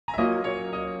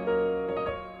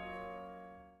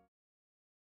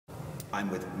I'm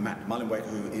with Matt Mullenweg,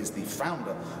 who is the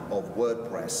founder of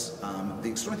WordPress. The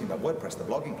extraordinary thing about WordPress, the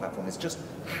blogging platform, is just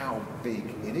how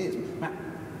big it is. Matt,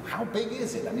 how big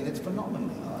is it? I mean, it's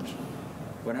phenomenally large.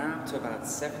 We're now up to about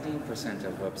 17%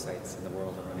 of websites in the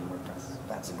world are running WordPress.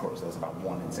 That's incredible. So that's about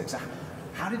 1 in 6.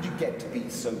 How did you get to be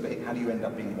so big? How do you end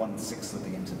up being 1/6 of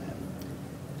the internet?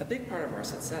 A big part of our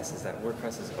success is that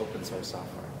WordPress is open source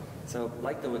software. So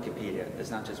like the Wikipedia,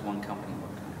 there's not just one company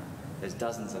working on it. There's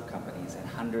dozens of companies and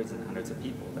hundreds of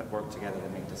people that work together to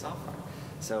make the software.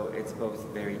 So it's both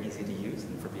very easy to use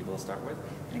and for people to start with,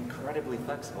 and incredibly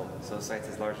flexible. So sites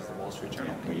as large as the Wall Street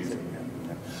Journal can use it.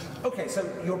 Okay, so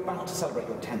you're about to celebrate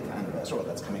your 10th anniversary. Well,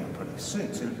 that's coming up pretty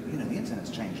soon. So, you know, the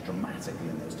internet's changed dramatically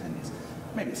in those 10 years.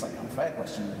 Maybe it's like an unfair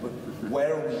question, but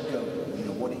where are we going? You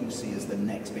know, what do you see as the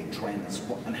next big trends?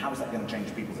 And how is that going to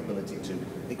change people's ability to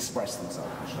express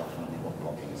themselves, which is ultimately what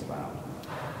blogging is about?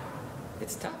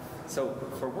 It's tough. So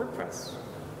for WordPress,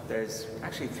 there's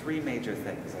actually 3 major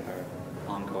things that are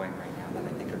ongoing right now that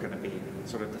I think are going to be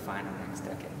sort of defining the next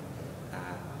decade.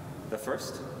 The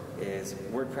first is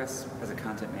WordPress as a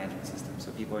content management system.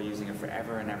 So people are using it for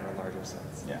ever and ever larger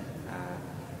sites. Yeah.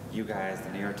 You guys, the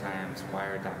New York Times,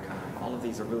 Wired.com, all of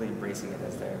these are really embracing it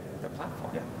as their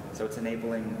platform. Yeah. So it's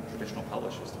enabling traditional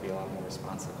publishers to be a lot more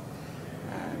responsive.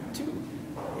 2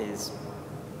 is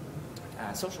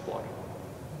social blogging.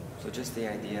 So just the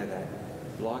idea that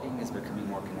blogging is becoming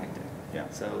more connected. Yeah.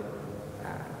 So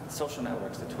social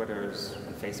networks, the Twitters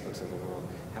and Facebooks of the world,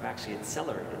 have actually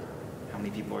accelerated how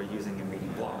many people are using and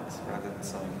reading blogs rather than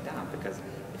slowing it down. Because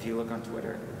if you look on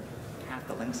Twitter, half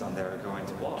the links on there are going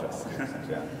to blogs.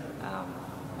 Yeah.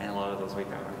 And a lot of those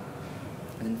repowered.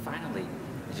 And then finally,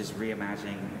 it's just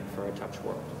reimagining for a touch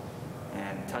world.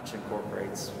 And touch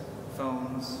incorporates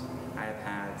phones,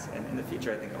 iPads, and in the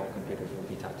future I think all computers will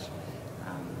be touch.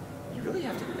 You really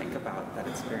have to think about that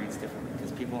experience differently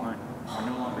because people are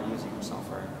no longer using your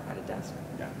software at a desk.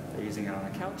 Yeah. They're using it on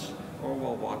a couch or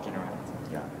while walking around.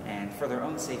 Yeah. And for their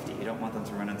own safety, you don't want them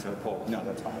to run into a pole. No,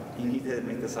 that's fine. You need to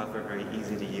make the software very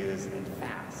easy to use and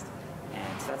fast.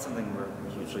 And so that's something we're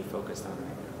hugely focused on right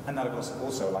now. And that, of course,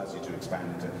 also allows you to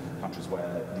expand into countries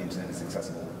where the internet is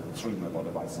accessible through mobile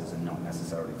devices and not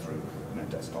necessarily through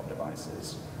desktop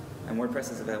devices. And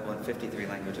WordPress is available in 53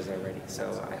 languages already,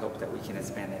 so I hope that we can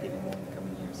expand that even more in the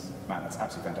coming years. Man, that's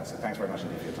absolutely fantastic. Thanks very much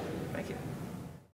indeed for your time. Thank you.